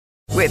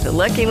With the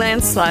Lucky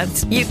Land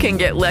Slots, you can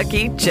get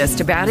lucky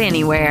just about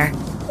anywhere.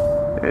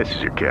 This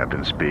is your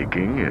captain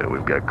speaking.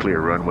 We've got clear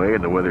runway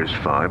and the weather's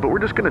fine, but we're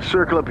just going to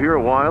circle up here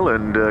a while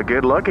and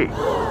get lucky.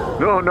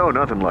 No,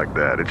 nothing like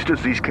that. It's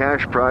just these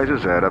cash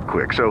prizes add up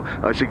quick. So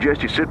I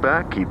suggest you sit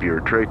back, keep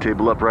your tray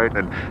table upright,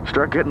 and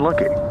start getting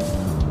lucky.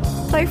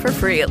 Play for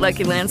free at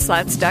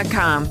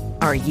LuckyLandSlots.com.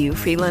 Are you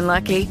feeling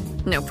lucky?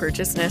 No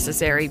purchase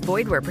necessary.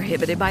 Void where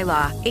prohibited by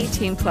law.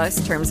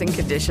 18+ terms and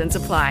conditions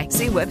apply.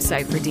 See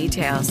website for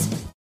details.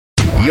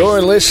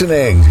 You're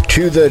listening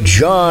to The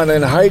John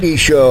and Heidi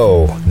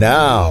Show,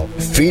 now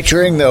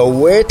featuring the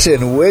wit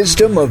and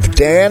wisdom of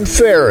Dan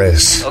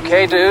Ferris.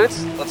 Okay,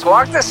 dudes, let's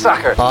walk this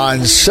sucker.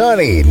 On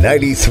Sunny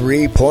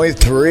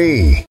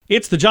 93.3.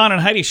 It's the John and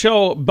Heidi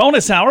Show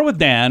bonus hour with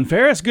Dan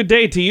Ferris. Good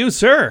day to you,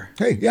 sir.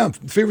 Hey, yeah,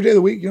 favorite day of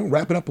the week,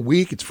 wrapping up a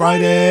week. It's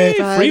Friday.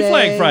 Free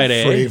Flag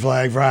Friday. Free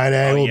Flag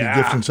Friday. We'll be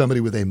gifting somebody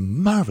with a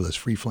marvelous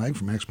free flag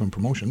from Maximum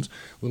Promotions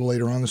a little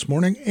later on this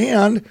morning.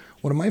 And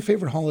one of my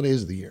favorite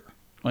holidays of the year.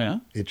 Oh, yeah?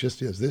 It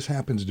just is. This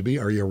happens to be,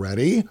 are you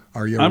ready?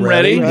 I'm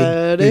ready.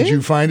 Did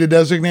you find a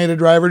designated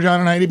driver, John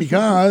and Heidi?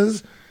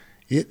 Because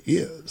it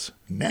is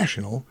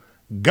National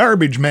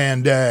Garbage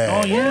Man Day.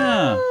 Oh,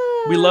 yeah.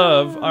 We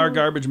love our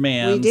garbage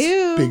man. We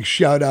do. Big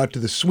shout out to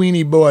the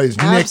Sweeney boys.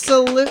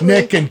 Absolutely.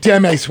 Nick and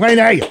Timmy.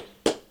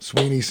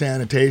 Sweeney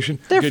Sanitation.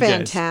 They're Good guys.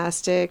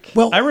 fantastic.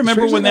 Well, I remember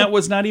seriously, when that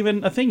was not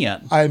even a thing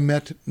yet. I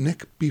met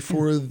Nick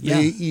before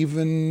they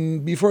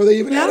even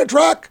had a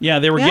truck. Yeah,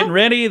 they were getting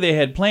ready. They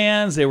had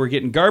plans. They were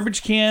getting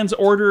garbage cans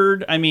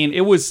ordered. I mean,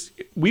 it was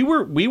we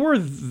were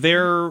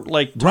there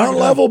like Ground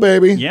level,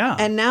 baby. Yeah,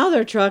 And now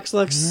their trucks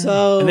look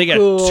so and they got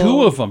cool.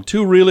 two of them,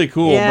 two really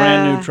cool Yeah.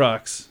 brand new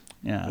trucks.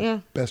 Yeah.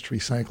 Best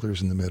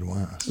recyclers in the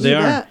Midwest. They You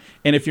are. bet.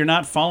 And if you're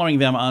not following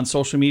them on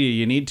social media,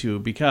 you need to,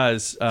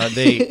 because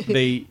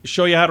they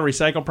show you how to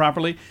recycle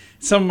properly.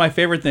 Some of my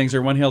favorite things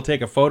are when he'll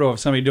take a photo of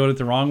somebody doing it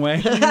the wrong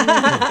way.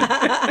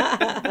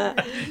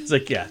 It's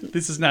like, yeah,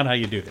 this is not how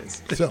you do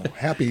this. So,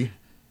 happy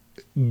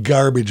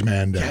Garbage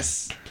Man Day.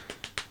 Yes.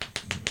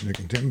 Nick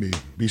and Tim,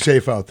 be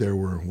safe out there.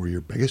 We're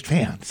your biggest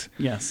fans.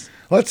 Yes.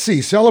 Let's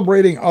see.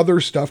 Celebrating other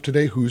stuff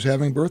today. Who's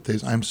having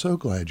birthdays? I'm so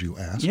glad you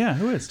asked. Yeah,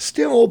 who is?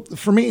 Still,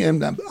 for me,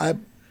 and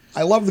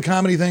I love the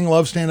comedy thing,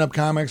 love stand-up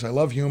comics, I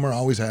love humor,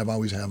 always have.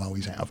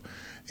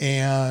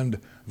 And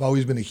I've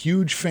always been a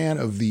huge fan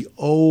of the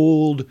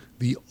old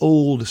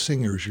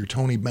singers, your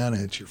Tony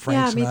Bennett, your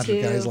Frank me Sinatra,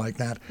 too. guys like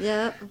that.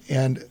 Yep.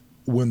 And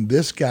when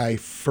this guy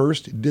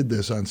first did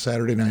this on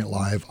Saturday Night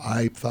Live,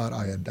 I thought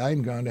I had died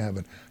and gone to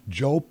heaven.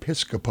 Joe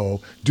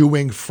Piscopo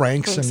doing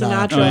Frank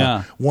Sinatra. Oh,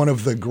 yeah. One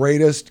of the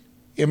greatest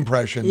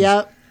impressions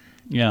Yep.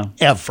 Yeah.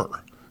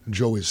 ever.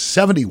 Joe is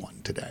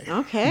 71 today.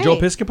 Okay. Joe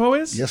Piscopo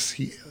is? Yes,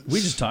 he is. We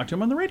just talked to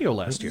him on the radio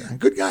last year.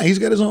 Good guy. He's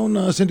got his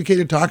own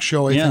syndicated talk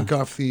show, I Yeah. think,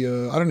 off the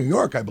out of New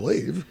York, I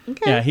believe.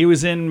 Okay. Yeah, he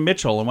was in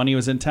Mitchell, and when he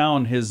was in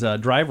town, his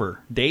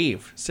driver,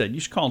 Dave, said, you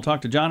should call and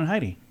talk to John and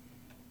Heidi.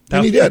 That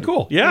And he was pretty did.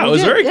 Cool. Yeah, He it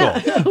was did, very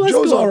yeah. cool. It was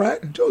Joe's cool. all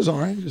right. Joe's all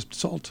right. Just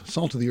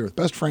salt of the earth.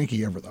 Best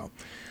Frankie ever, though.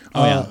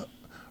 Oh, yeah.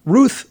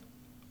 Ruth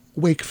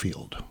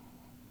Wakefield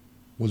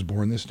was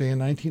born this day in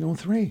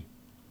 1903.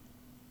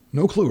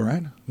 No clue,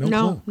 right?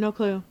 No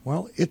clue.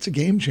 Well, it's a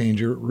game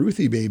changer.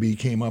 Ruthie Baby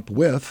came up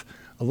with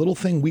a little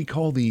thing we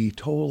call the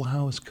Toll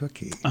House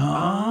cookie.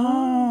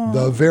 Oh.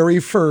 The very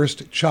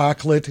first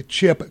chocolate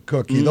chip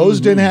cookie. Those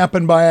didn't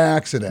happen by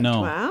accident.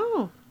 No.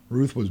 Wow.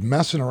 Ruth was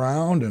messing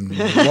around, and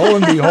lo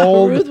and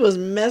behold, Ruth was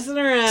messing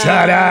around.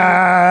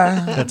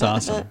 ta-da! That's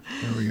awesome.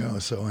 There we go.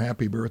 So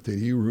happy birthday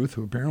to you, Ruth.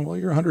 Who apparently, well,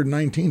 you're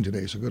 119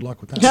 today, so good luck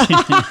with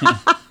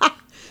that.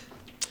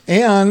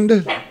 And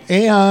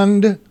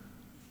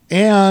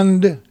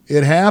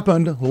it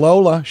happened.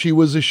 Lola, she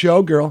was a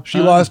showgirl. She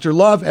lost her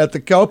love at the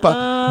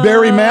Copa.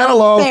 Barry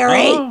Manilow.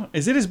 Barry. Oh,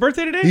 is it his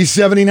birthday today? He's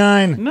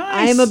 79.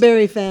 Nice. I'm a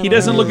Barry fan. He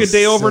doesn't look a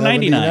day over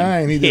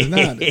 99. He does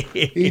not.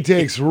 He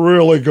takes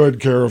really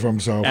good care of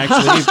himself.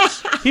 Actually,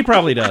 he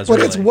probably does. But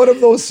really. it's one of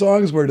those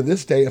songs where to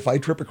this day, if I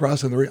trip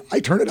across on the radio, I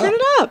turn it up. Turn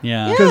it up.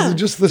 Yeah. Because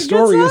just the It's a good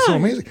story is so song.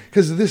 amazing.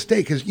 Because to this day,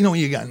 because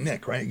you got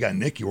Nick, right? You got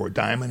Nick, you wore a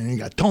diamond, and you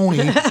got Tony,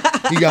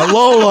 you got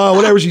Lola,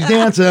 whatever she's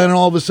dancing, and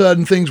all of a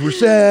sudden things were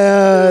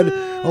said.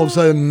 All of a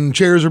sudden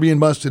chairs are being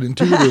busted in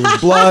two. There was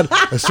blood,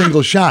 a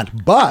single shot.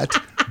 But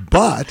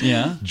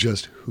Yeah.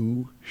 just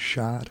who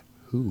shot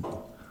who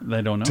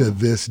I don't know. to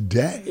this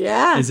day?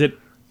 Yeah. Is it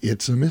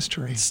It's a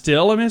mystery.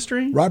 still a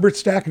mystery? Robert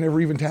Stack never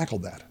even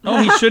tackled that.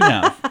 Oh, he should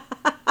have.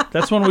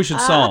 That's one we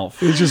should solve.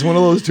 It's just one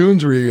of those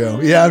tunes where you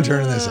go, yeah, I'm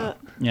turning this up.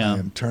 Yeah.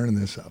 I'm turning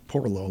this up.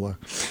 Poor Lola.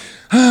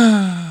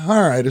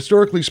 All right.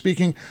 Historically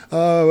speaking,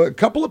 a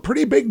couple of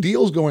pretty big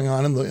deals going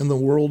on in the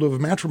world of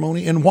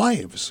matrimony and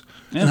wives,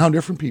 and how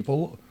different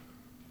people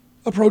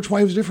approach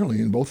wives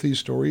differently. And both these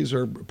stories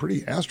are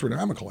pretty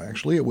astronomical,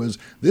 actually. It was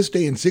this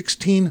day in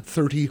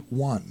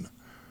 1631.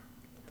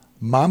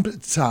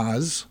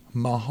 Mumtaz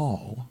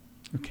Mahal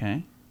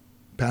Okay.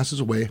 passes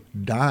away,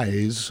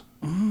 dies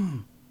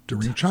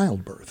during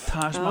childbirth.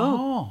 Taj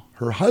Mahal.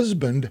 Her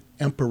husband,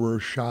 Emperor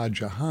Shah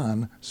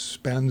Jahan,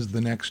 spends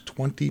the next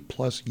 20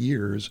 plus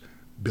years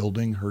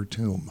building her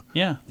tomb.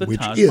 Yeah, the which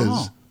Taj is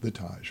Mahal. the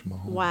Taj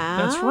Mahal. Wow.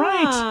 That's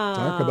right.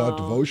 Talk about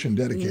devotion,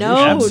 dedication. No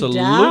Absolutely.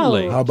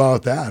 doubt. How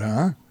about that,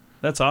 huh?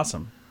 That's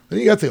awesome. Then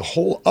you got the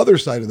whole other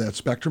side of that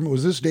spectrum. It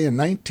was this day in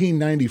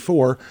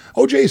 1994.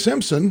 O.J.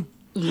 Simpson,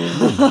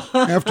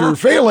 after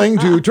failing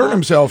to turn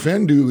himself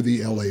in to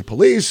the L.A.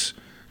 police,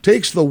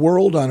 takes the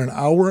world on an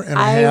hour and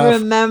a half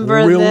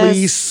remember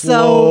really this so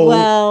slow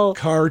well.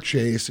 car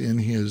chase in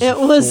his It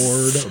was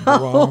Ford so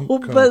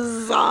Bronco.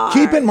 bizarre.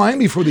 Keep in mind,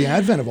 before the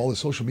advent of all the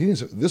social media,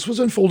 this was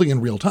unfolding in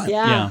real time.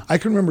 Yeah. I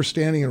can remember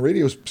standing in a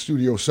radio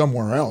studio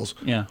somewhere else,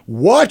 Yeah.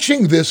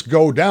 watching this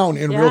go down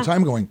in real Yeah.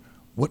 time, going,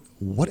 what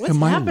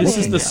am I happening? This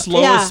is looking the at?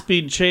 slowest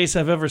speed chase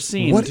I've ever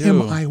seen. What too.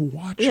 am I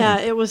watching? Yeah,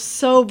 it was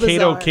so Cato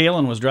bizarre.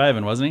 Kalin was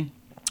driving, wasn't he?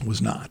 It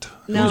was not.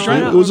 No, it was, I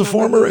don't it was a remember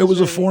former. who It was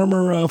a was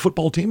former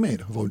football teammate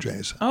of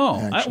OJ's.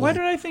 Oh, actually. why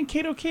did I think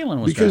Cato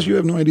Kalin was Because driving? you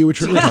have no idea what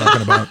you're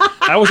talking about.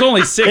 I was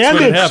only 6 and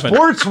when it it's happened.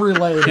 sports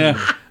related.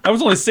 Yeah, I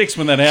was only 6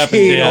 when that happened.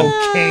 Cato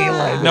Dan.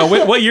 Kalin. No,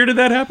 what year did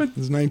that happen? It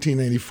was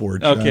 1984.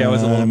 Okay, I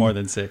was a little John. more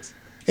than 6.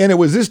 And it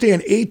was this day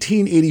in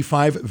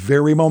 1885,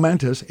 very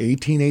momentous,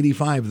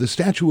 1885, the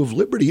Statue of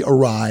Liberty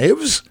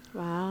arrives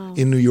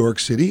in New York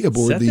City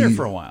aboard Sat there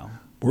for a while.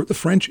 aboard the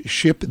French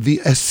ship the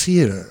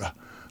Assir.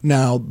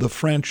 Now, the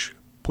French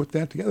put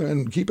that together.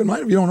 And keep in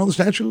mind, if you don't know the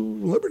Statue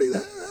of Liberty,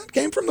 that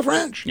came from the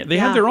French. Yeah, they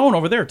had their own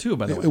over there too,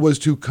 by the way. It was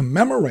to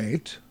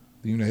commemorate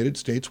the United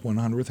States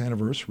 100th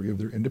anniversary of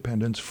their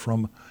independence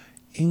from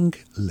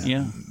England.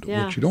 Yeah.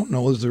 Yeah. What you don't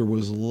know is there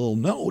was a little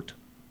note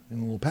in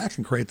a little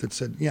packing crate that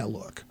said, yeah,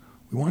 look,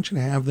 we want you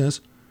to have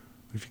this.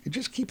 If you could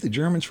just keep the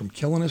Germans from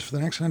killing us for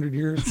the next 100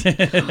 years,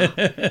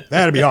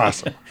 that'd be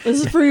awesome.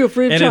 This is for you,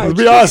 free of And it charge. It'd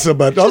be awesome.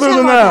 But other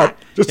than that,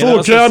 just a It little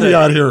also said,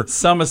 caveat here.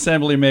 Some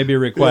assembly may be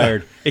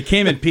required. It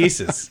came in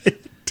pieces.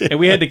 And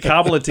we had to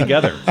cobble it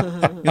together.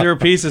 There were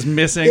pieces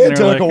missing. It and they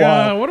took were a like,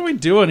 while. what are we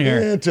doing here?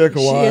 It took a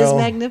She while. is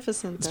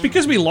magnificent. It's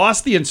because we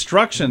lost the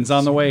instructions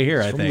on the way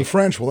here, I From the think.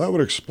 French, well, that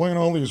would explain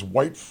all these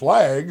white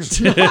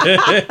flags. All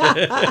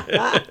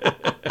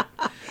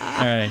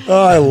right.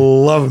 I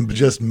love them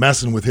just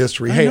messing with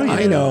history. Hey, know you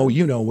I do. know,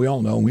 you know, we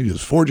all know. We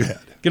just forge ahead.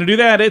 Gonna do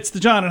that. It's the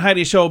John and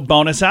Heidi Show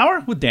bonus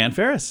hour with Dan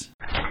Ferris.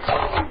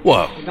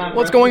 Whoa,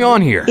 what's going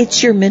on here?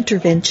 It's your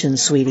Mintervention,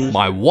 sweetie.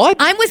 My what?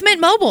 I'm with Mint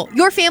Mobile.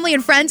 Your family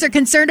and friends are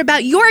concerned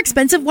about your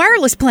expensive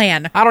wireless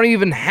plan. I don't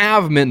even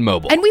have Mint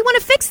Mobile. And we want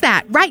to fix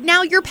that. Right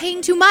now, you're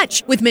paying too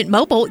much. With Mint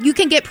Mobile, you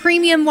can get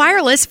premium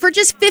wireless for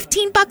just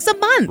 $15 a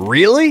month.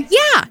 Really?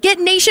 Yeah, get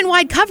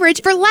nationwide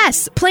coverage for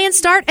less. Plans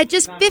start at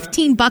just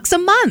 $15 a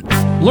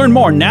month. Learn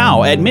more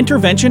now at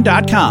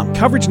Mintervention.com.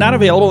 Coverage not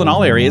available in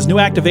all areas. New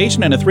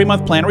activation and a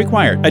 3-month plan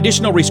required.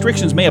 Additional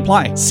restrictions may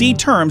apply. See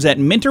terms at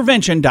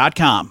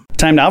Mintervention.com.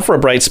 Time now for a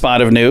bright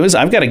spot of news.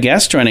 I've got a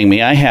guest joining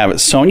me. I have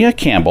Sonja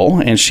Campbell,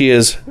 and she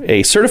is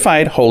a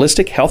certified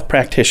holistic health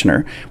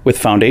practitioner with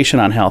Foundation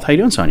on Health. How you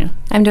doing, Sonja?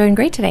 I'm doing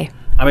great today.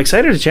 I'm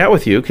excited to chat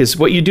with you because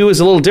what you do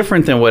is a little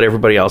different than what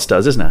everybody else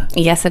does, isn't it?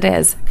 Yes, it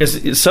is.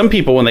 Because some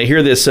people, when they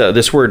hear this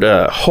word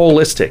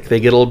holistic, they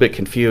get a little bit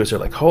confused. They're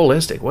like,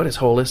 holistic? What is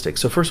holistic?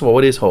 So first of all,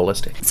 what is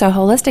holistic? So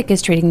holistic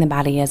is treating the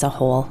body as a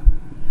whole.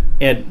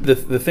 And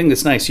the thing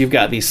that's nice, you've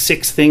got these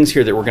 6 things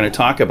here that we're going to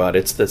talk about.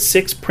 It's the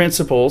 6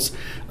 principles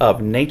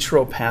of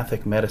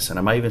naturopathic medicine.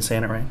 Am I even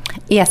saying it right?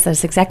 Yes,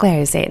 that's exactly how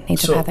you say it,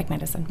 naturopathic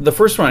medicine. The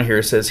first one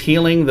here says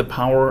healing the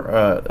power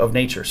of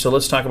nature. So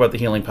let's talk about the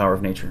healing power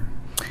of nature.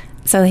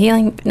 So the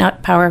healing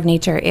power of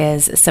nature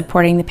is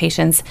supporting the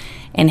patient's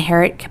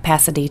inherent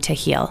capacity to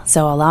heal.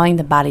 So allowing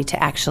the body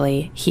to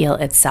actually heal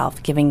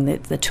itself, giving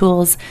the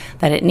tools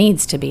that it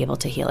needs to be able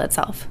to heal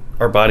itself.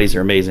 Our bodies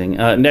are amazing.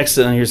 Next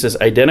on here says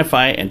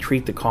identify and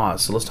treat the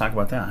cause. So let's talk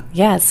about that.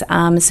 Yes,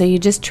 so you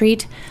just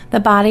treat the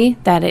body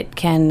that it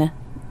can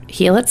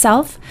heal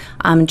itself,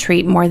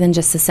 treat more than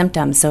just the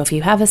symptoms. So if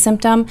you have a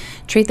symptom,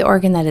 treat the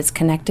organ that it's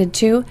connected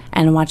to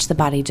and watch the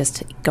body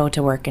just go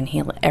to work and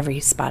heal every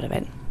spot of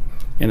it.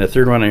 And the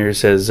third one here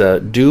says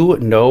do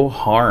no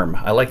harm.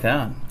 I like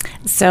that.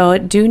 So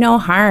do no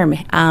harm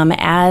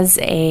as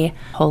a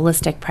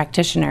holistic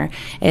practitioner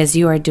is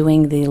you are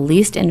doing the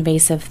least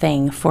invasive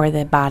thing for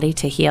the body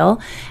to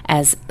heal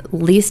as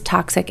least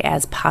toxic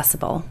as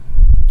possible.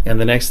 And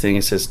the next thing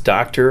it says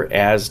doctor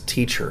as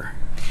teacher.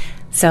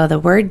 So the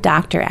word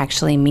doctor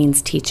actually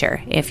means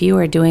teacher. If you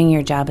are doing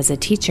your job as a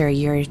teacher,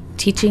 you're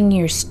teaching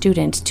your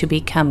student to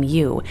become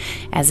you.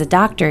 As a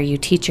doctor, you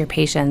teach your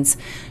patients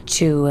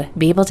to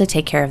be able to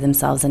take care of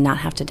themselves and not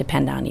have to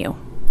depend on you.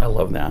 I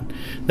love that.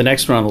 The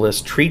next one on the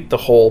list, treat the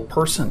whole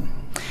person.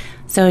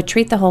 So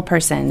treat the whole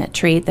person.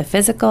 Treat the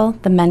physical,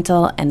 the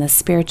mental, and the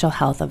spiritual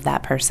health of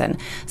that person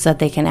so that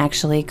they can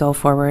actually go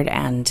forward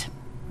and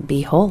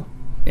be whole.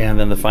 And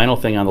then the final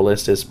thing on the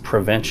list is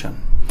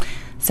prevention.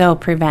 So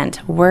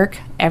prevent. Work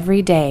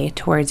every day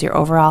towards your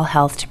overall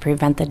health to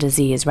prevent the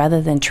disease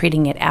rather than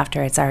treating it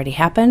after it's already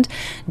happened.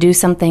 Do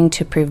something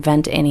to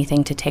prevent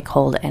anything to take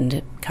hold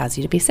and cause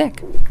you to be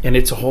sick. And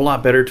it's a whole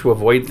lot better to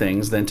avoid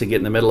things than to get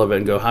in the middle of it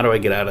and go, how do I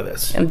get out of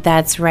this?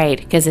 That's right,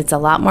 because it's a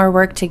lot more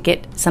work to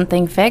get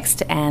something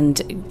fixed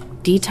and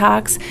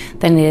detox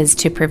than it is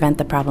to prevent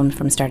the problem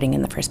from starting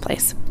in the first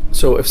place.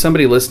 So if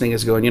somebody listening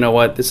is going, you know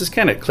what, this is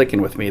kind of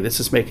clicking with me, this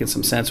is making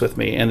some sense with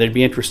me, and they'd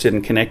be interested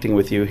in connecting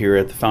with you here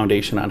at the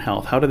Foundation on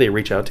Health, how do they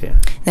reach out to you?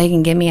 They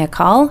can give me a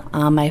call.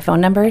 My phone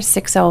number is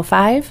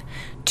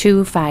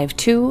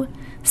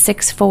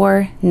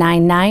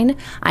 605-252-6499.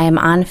 I am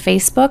on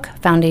Facebook,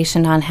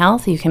 Foundation on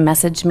Health. You can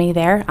message me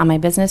there on my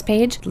business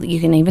page. You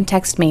can even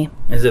text me.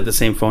 Is it the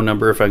same phone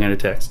number if I'm going to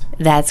text?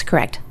 That's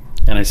correct.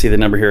 And I see the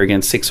number here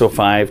again,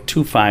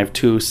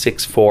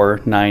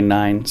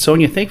 605-252-6499.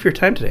 Sonia, thank you for your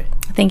time today.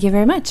 Thank you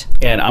very much.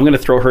 And I'm going to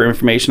throw her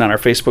information on our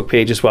Facebook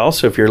page as well.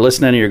 So if you're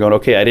listening and you're going,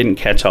 okay, I didn't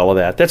catch all of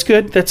that, that's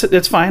good.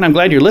 That's fine. I'm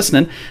glad you're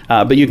listening.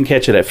 But you can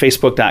catch it at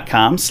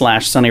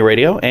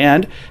facebook.com/sunnyradio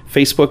and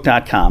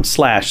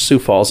facebook.com/Sioux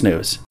Falls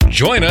News.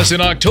 Join us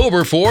in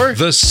October for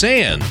The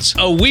Sands,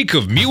 a week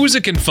of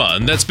music and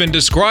fun that's been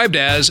described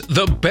as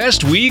the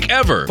best week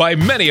ever by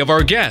many of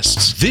our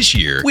guests. This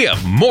year, we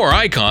have more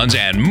icons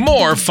and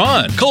more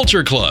fun.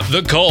 Culture Club,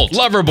 The Cult,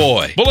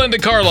 Loverboy, Belinda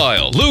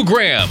Carlisle, Lou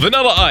Graham,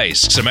 Vanilla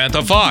Ice,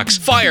 Samantha Fox,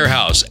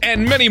 Firehouse,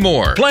 and many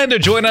more. Plan to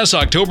join us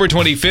October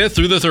 25th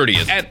through the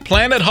 30th at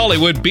Planet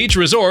Hollywood Beach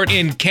Resort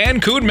in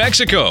Cancun,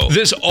 Mexico.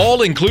 This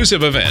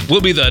all-inclusive event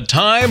will be the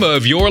time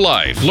of your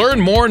life.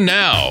 Learn more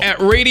now at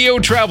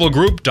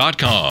radiotravelgroup.com.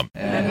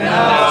 And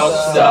now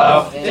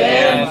stuff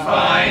Dan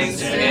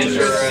finds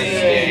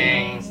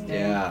interesting.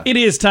 Yeah. It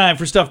is time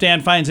for Stuff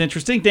Dan Finds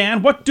Interesting.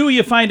 Dan, what do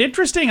you find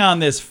interesting on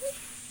this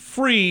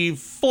Free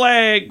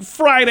Flag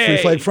Friday?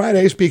 Free Flag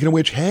Friday. Speaking of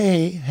which,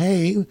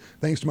 hey,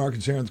 thanks to Mark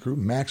and Sarah's group,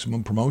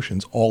 Maximum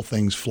Promotions, all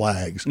things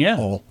flags. Yeah.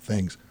 All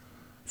things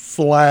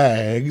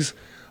flags.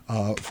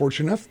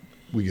 Fortunate enough,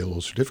 we get a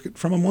little certificate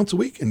from them once a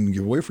week and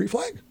give away a free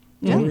flag.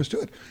 That's all there is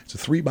to it. It's a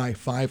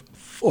 3x5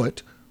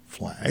 foot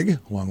flag,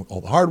 along with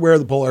all the hardware,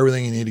 the pole,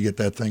 everything you need to get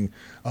that thing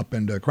up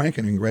and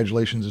cranking. And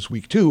congratulations this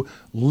week to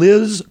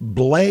Liz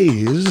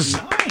Blaze.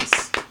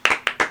 Nice.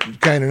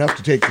 Kind enough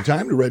to take the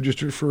time to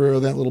register for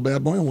that little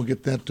bad boy, and we'll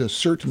get that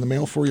cert in the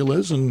mail for you,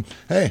 Liz. And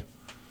hey,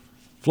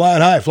 fly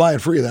it high, fly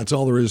it free. That's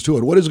all there is to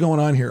it. What is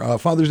going on here?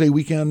 Father's Day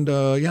weekend,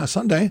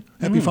 Sunday.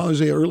 Happy Father's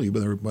Day early, by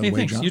the way,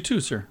 thanks. John. You too,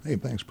 sir. Hey,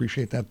 thanks.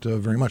 Appreciate that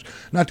very much.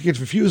 Not to get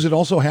confused, it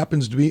also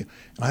happens to be, and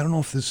I don't know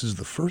if this is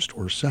the first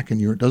or second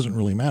year, it doesn't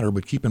really matter,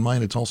 but keep in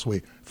mind it's also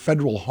a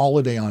federal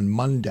holiday on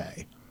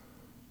Monday,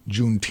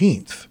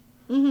 Juneteenth,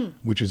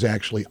 which is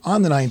actually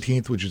on the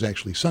 19th, which is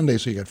actually Sunday.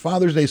 So you got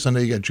Father's Day,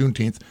 Sunday, you got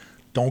Juneteenth.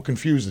 Don't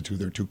confuse the two.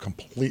 They're two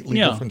completely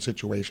different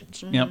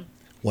situations. Yep.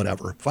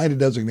 Whatever. Find a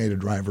designated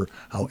driver,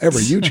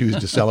 however you choose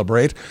to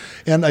celebrate.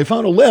 And I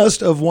found a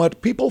list of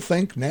what people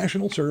think,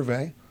 national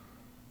survey,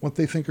 what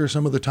they think are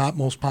some of the top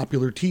most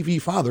popular TV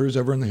fathers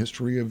ever in the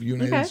history of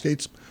United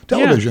States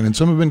television. And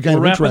some have been kind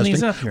of interesting.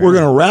 We're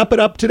going to wrap it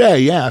up today.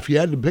 Yeah, if you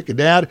had to pick a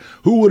dad,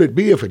 who would it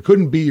be if it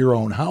couldn't be your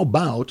own? How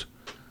about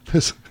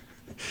this?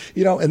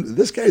 You know, and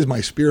this guy is my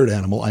spirit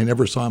animal. I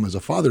never saw him as a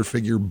father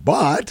figure,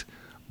 but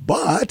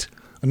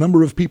a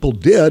number of people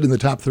did in the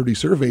top 30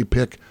 survey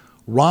pick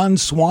Ron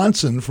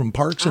Swanson from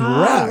Parks and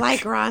Rec. I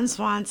like Ron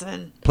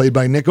Swanson. Played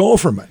by Nick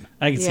Offerman.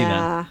 I can see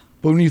that.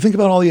 But when you think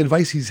about all the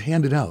advice he's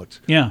handed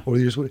out over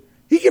the years,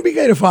 he can be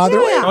kind of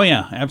fatherly. Oh,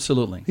 yeah,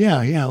 absolutely.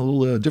 Yeah, a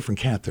little different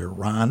cat there,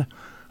 Ron.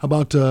 How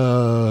about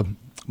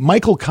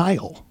Michael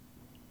Kyle?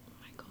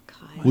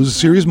 Was a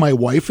series My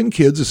Wife and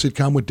Kids, a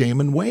sitcom with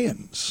Damon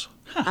Wayans.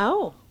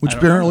 Oh. Which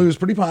apparently was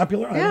pretty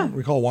popular. I don't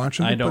recall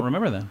watching it. I don't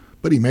remember that.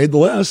 But he made the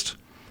list.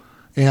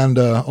 And,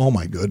 oh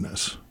my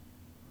goodness.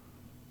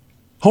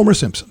 Homer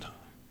Simpson.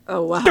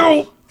 Oh, wow.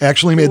 No.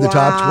 Actually made the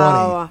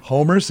top 20.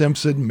 Homer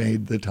Simpson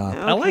made the top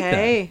I like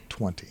that.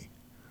 20.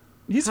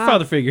 He's a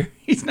father figure.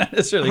 He's not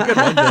necessarily a good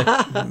one,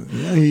 but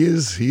Yeah, he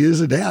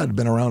is a dad.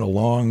 Been around a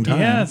long time.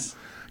 yes.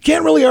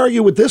 Can't really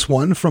argue with this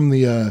one from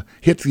the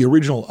the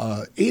original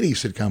 80s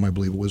sitcom, I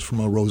believe it was,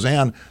 from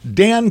Roseanne.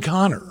 Dan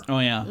Connor. Oh,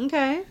 yeah.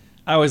 Okay.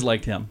 I always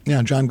liked him.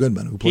 Yeah, John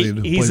Goodman, who played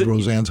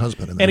Roseanne's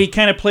husband in that. And he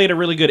kind of played a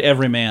really good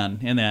everyman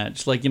in that.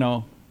 Just like,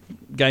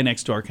 guy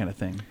next door kind of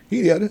thing.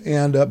 He did.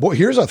 And, boy,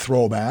 here's a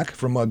throwback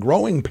from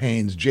Growing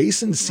Pains.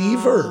 Jason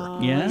Seaver.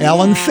 Yeah.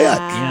 Alan Thicke.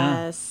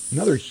 Yes.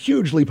 Another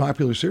hugely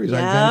popular series. I'd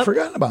kind of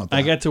forgotten about that.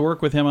 I got to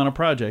work with him on a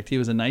project. He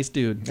was a nice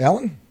dude.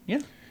 Alan? Yeah.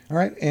 All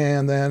right.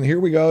 And then here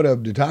we go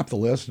to top the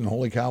list. And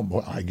holy cow,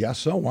 boy, I guess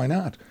so. Why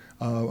not?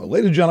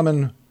 Ladies and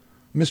gentlemen,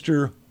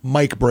 Mr.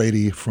 Mike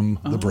Brady from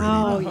The Brady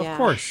Bunch. Of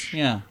course,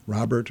 yeah.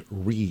 Robert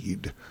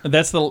Reed.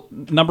 That's the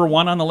number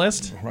one on the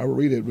list? Robert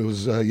Reed, it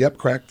was,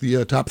 cracked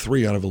the top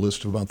 3 out of a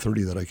list of about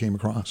 30 that I came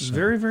across. So.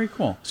 Very, very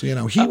cool. So,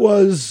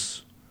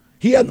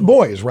 he had the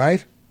boys,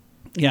 right?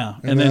 Yeah.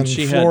 And then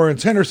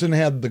Florence Henderson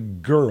had the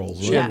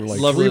girls. Yes. Like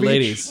Lovely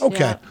ladies.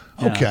 Okay.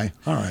 Yeah. Okay.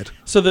 All right.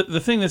 So the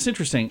thing that's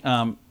interesting,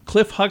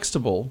 Cliff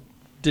Huxtable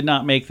did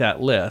not make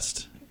that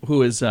list,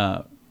 who is...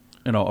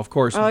 of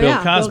course,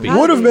 Bill Cosby.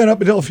 Would have been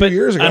up until a few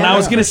years ago. And I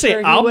was going to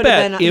say, I'll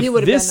bet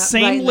if this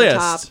same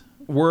list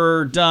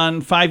were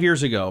done 5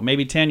 years ago,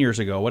 maybe 10 years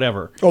ago,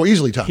 whatever. Oh,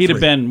 easily top He'd three.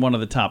 have been one of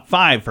the top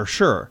 5 for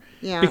sure.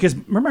 Yeah. Because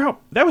remember how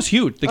that was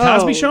huge. The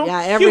Cosby Show?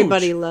 Yeah,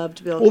 everybody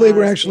loved Bill Cosby. Well, they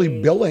were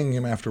actually billing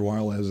him after a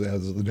while as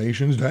the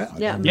nation's dad.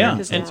 Yeah, Yeah.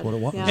 That's what it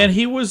was. Yeah. And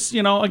he was,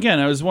 again,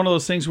 it was one of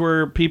those things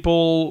where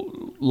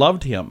people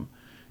loved him.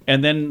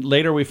 And then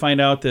later we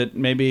find out that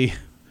maybe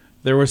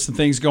there were some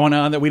things going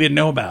on that we didn't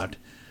know about.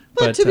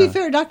 But to be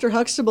fair, Dr.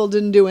 Huxtable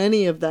didn't do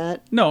any of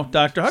that. No,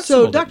 Dr.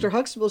 Huxtable So Dr.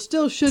 Huxtable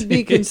still should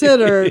be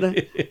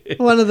considered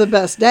one of the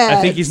best dads.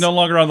 I think he's no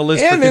longer on the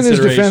list And for in his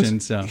consideration.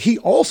 defense, he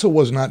also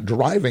was not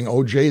driving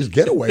OJ's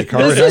getaway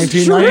car in This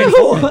is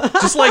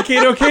 1994. Just like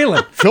Cato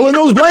Kalin. Fill in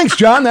those blanks,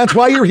 John. That's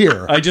why you're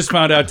here. I just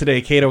found out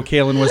today Cato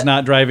Kalin was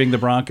not driving the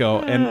Bronco,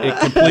 and it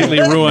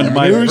completely ruined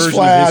my version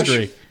of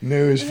history.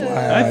 Newsflash.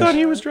 I thought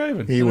he was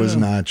driving. He was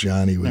not,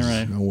 John. He was All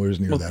right. nowhere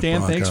near that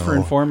Dan, Bronco. thanks for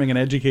informing and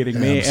educating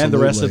me and the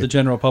rest of the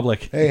general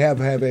public. Hey, have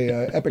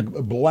a epic,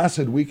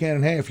 blessed weekend.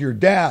 And hey, if you're a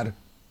dad,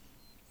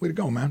 way to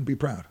go, man. Be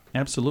proud.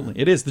 Absolutely.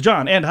 It is the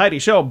John and Heidi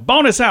Show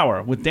bonus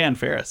hour with Dan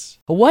Ferris.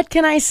 What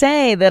can I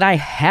say that I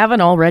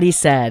haven't already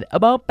said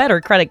about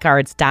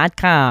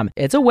BetterCreditCards.com?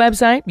 It's a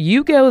website.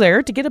 You go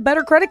there to get a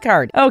better credit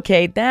card.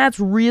 Okay, that's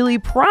really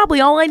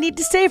probably all I need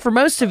to say for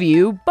most of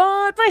you,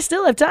 but I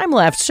still have time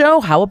left,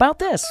 so how about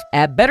this?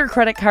 At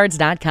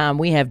BetterCreditCards.com,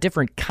 we have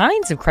different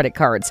kinds of credit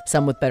cards,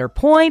 some with better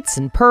points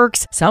and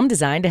perks, some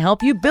designed to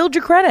help you build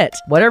your credit.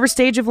 Whatever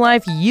stage of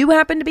life you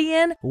happen to be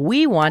in,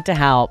 we want to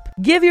help.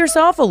 Give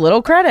yourself a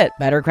little credit.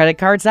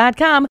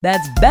 BetterCreditCards.com.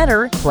 That's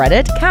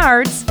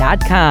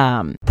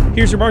BetterCreditCards.com.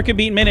 Here's your Market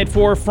Beat Minute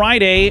for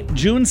Friday,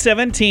 June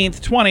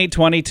 17th,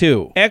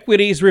 2022.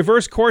 Equities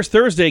reverse course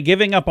Thursday,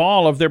 giving up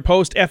all of their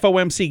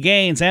post-FOMC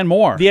gains and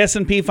more. The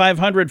S&P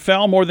 500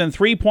 fell more than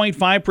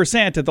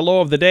 3.5% at the low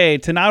of the day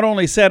to not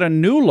only set a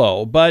new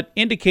low, but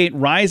indicate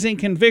rising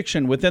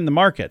conviction within the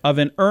market of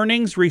an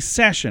earnings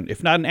recession,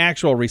 if not an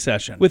actual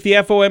recession. With the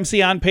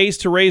FOMC on pace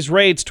to raise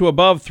rates to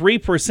above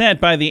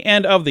 3% by the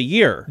end of the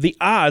year, the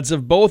odds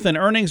of both an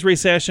earnings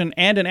recession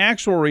and an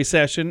actual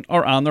recession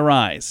are on the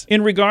rise.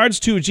 In regards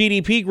to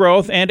GDP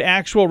growth and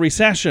actual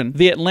recession,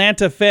 the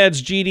Atlanta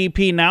Fed's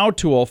GDP Now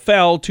tool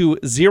fell to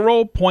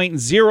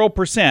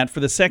 0.0% for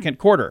the second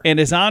quarter and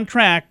is on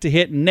track to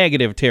hit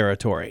negative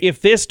territory.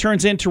 If this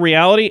turns into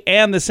reality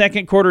and the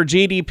second quarter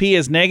GDP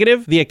is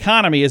negative, the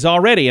economy is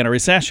already in a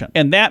recession,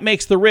 and that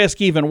makes the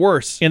risk even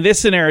worse. In this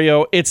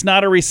scenario, it's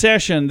not a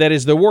recession that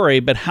is the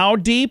worry, but how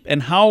deep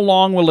and how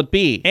long will it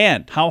be,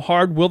 and how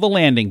hard will the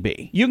landing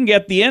be? You can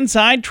get the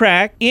inside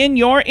track in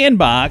your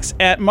inbox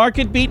at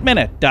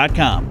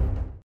marketbeatminute.com.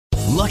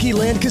 Lucky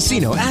Land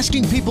Casino,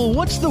 asking people,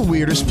 what's the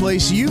weirdest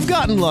place you've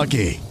gotten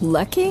lucky?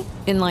 Lucky?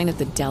 In line at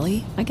the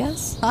deli, I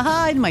guess?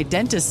 Aha, in my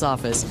dentist's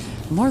office.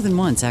 More than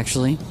once,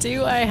 actually.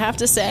 Do I have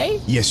to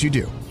say? Yes, you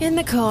do. In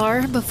the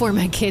car before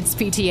my kids'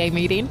 PTA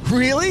meeting.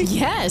 Really?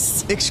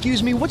 Yes.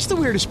 Excuse me, what's the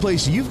weirdest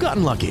place you've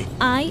gotten lucky?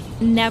 I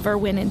never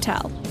win and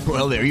tell.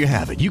 Well, there you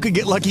have it. You can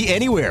get lucky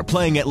anywhere,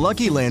 playing at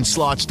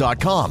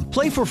LuckyLandSlots.com.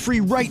 Play for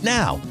free right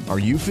now. Are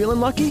you feeling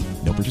lucky?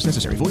 No purchase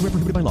necessary. Void where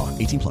prohibited by law.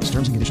 18+.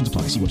 Terms and conditions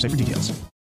apply. See website for details.